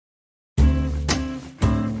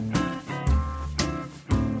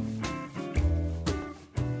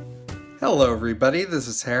Hello everybody, this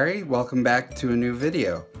is Harry. Welcome back to a new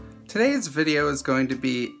video. Today's video is going to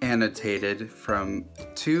be annotated from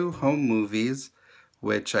 2 home movies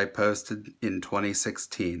which I posted in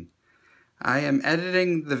 2016. I am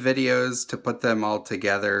editing the videos to put them all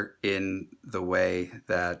together in the way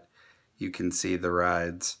that you can see the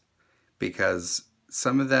rides, because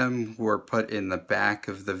some of them were put in the back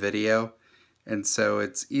of the video, and so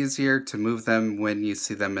it's easier to move them when you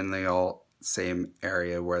see them in the all same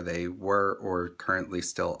area where they were or currently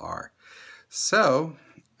still are. So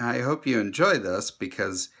I hope you enjoy this,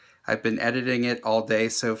 because I've been editing it all day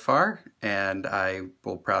so far, and I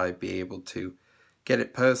will probably be able to get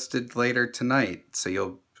it posted later tonight, so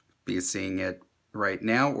you'll be seeing it right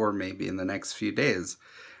now or maybe in the next few days.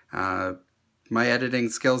 My editing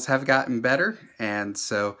skills have gotten better, and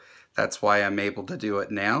so that's why I'm able to do it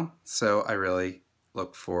now. So I really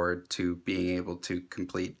look forward to being able to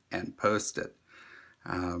complete and post it.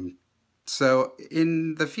 So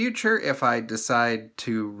in the future, if I decide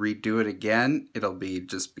to redo it again, it'll be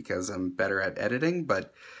just because I'm better at editing,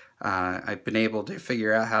 but I've been able to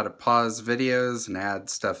figure out how to pause videos and add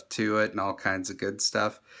stuff to it and all kinds of good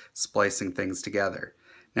stuff, splicing things together.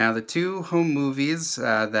 Now, the 2 home movies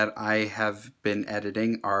that I have been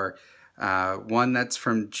editing are one that's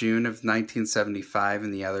from June of 1975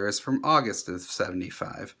 and the other is from August of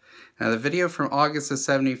 75. Now, the video from August of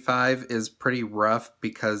 75 is pretty rough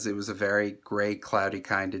because it was a very gray, cloudy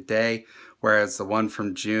kind of day, whereas the one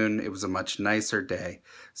from June, it was a much nicer day.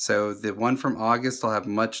 So the one from August will have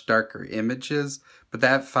much darker images, but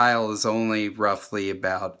that file is only roughly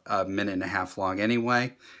about a minute and a half long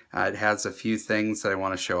anyway. It has a few things that I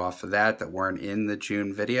want to show off of that weren't in the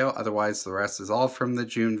June video. Otherwise, the rest is all from the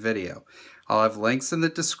June video. I'll have links in the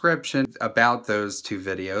description about those 2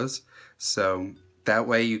 videos, so that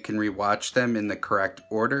way you can rewatch them in the correct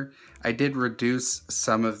order. I did reduce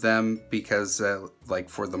some of them because, like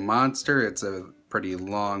for the monster, it's a pretty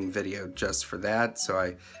long video just for that, so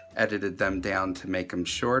I edited them down to make them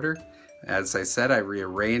shorter. As I said, I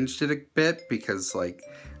rearranged it a bit because,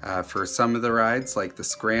 for some of the rides, like the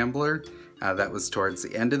Scrambler, that was towards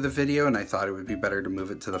the end of the video, and I thought it would be better to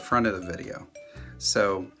move it to the front of the video.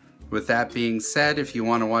 So with that being said, if you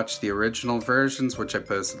want to watch the original versions, which I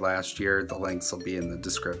posted last year, the links will be in the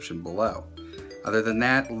description below. Other than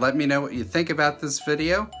that, let me know what you think about this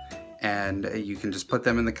video, and you can just put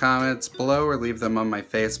them in the comments below or leave them on my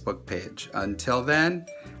Facebook page. Until then,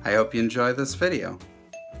 I hope you enjoy this video.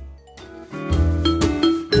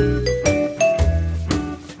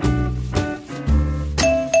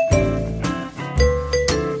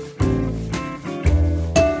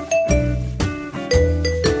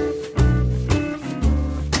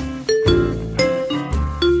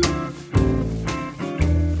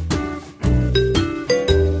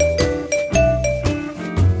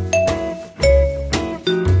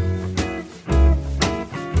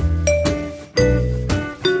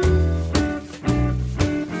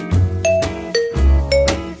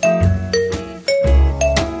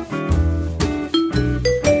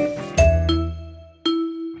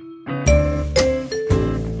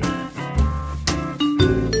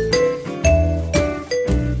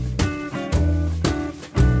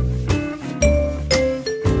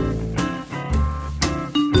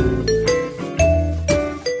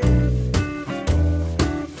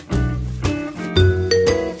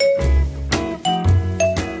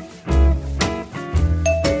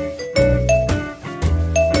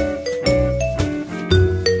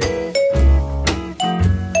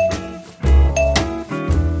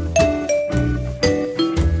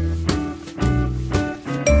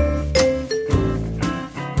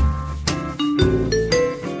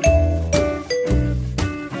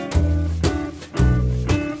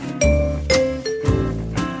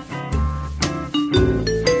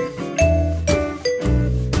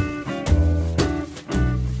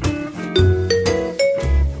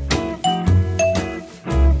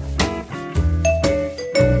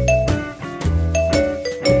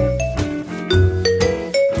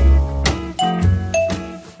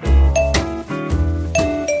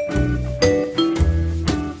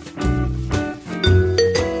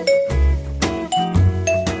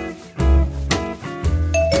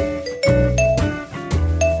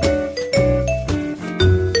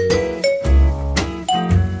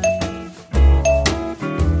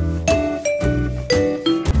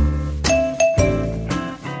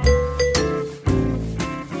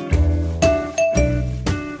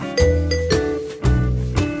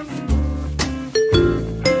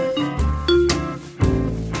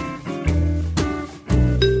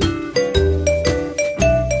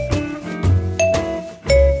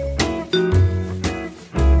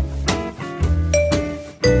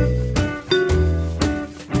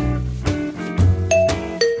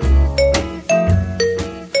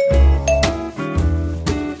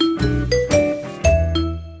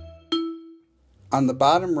 On the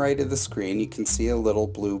bottom right of the screen, you can see a little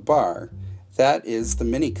blue bar. That is the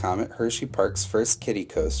Mini Comet, Hersheypark's first kiddie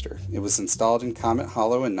coaster. It was installed in Comet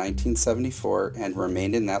Hollow in 1974 and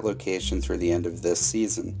remained in that location through the end of this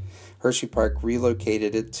season. Hersheypark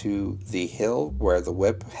relocated it to the hill where the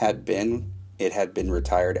whip had been. It had been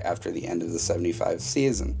retired after the end of the 75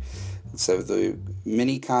 season. So the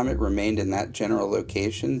Mini Comet remained in that general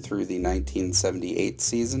location through the 1978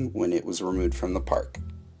 season when it was removed from the park.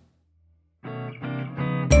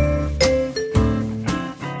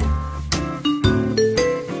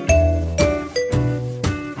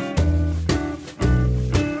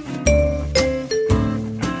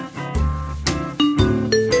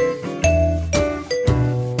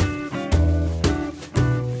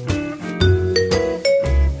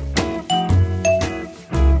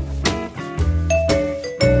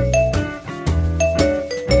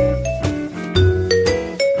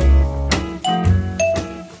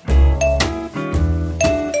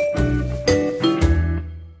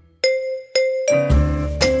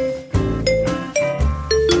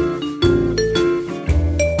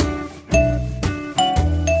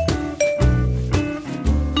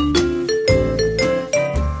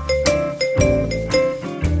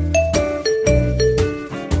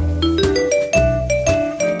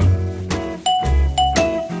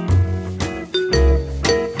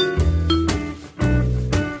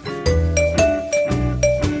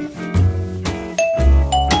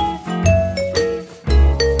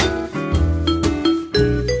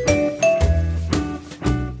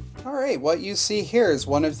 What you see here is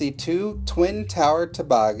one of the two twin tower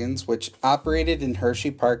toboggans which operated in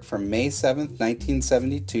Hersheypark from May 7th,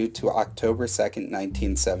 1972 to October 2nd,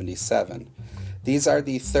 1977. These are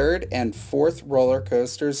the third and fourth roller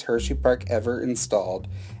coasters Hersheypark ever installed,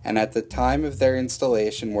 and at the time of their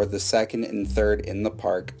installation were the second and third in the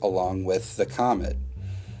park along with the Comet.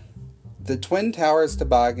 The Twin Towers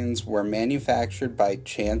toboggans were manufactured by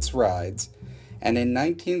Chance Rides, and in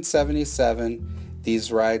 1977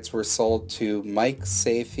 these rides were sold to Mike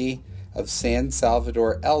Safey of San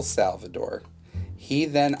Salvador, El Salvador. He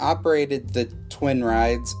then operated the twin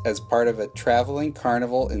rides as part of a traveling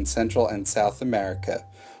carnival in Central and South America.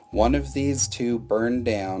 One of these two burned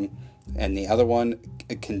down, and the other one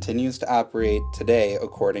continues to operate today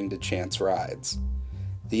according to Chance Rides.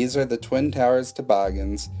 These are the Twin Towers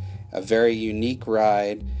toboggans, a very unique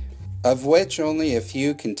ride, of which only a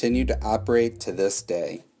few continue to operate to this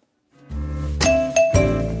day.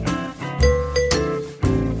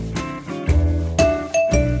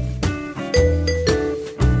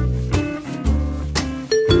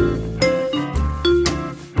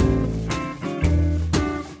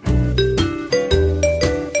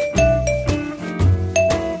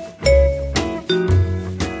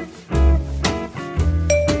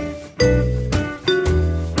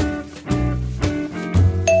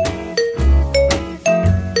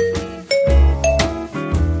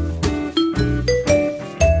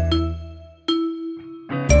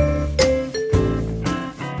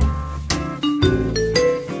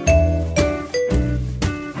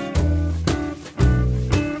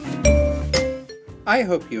 I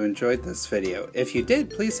hope you enjoyed this video. If you did,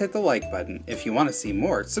 please hit the like button. If you want to see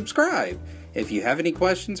more, subscribe. If you have any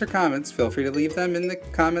questions or comments, feel free to leave them in the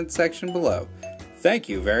comments section below. Thank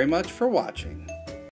you very much for watching.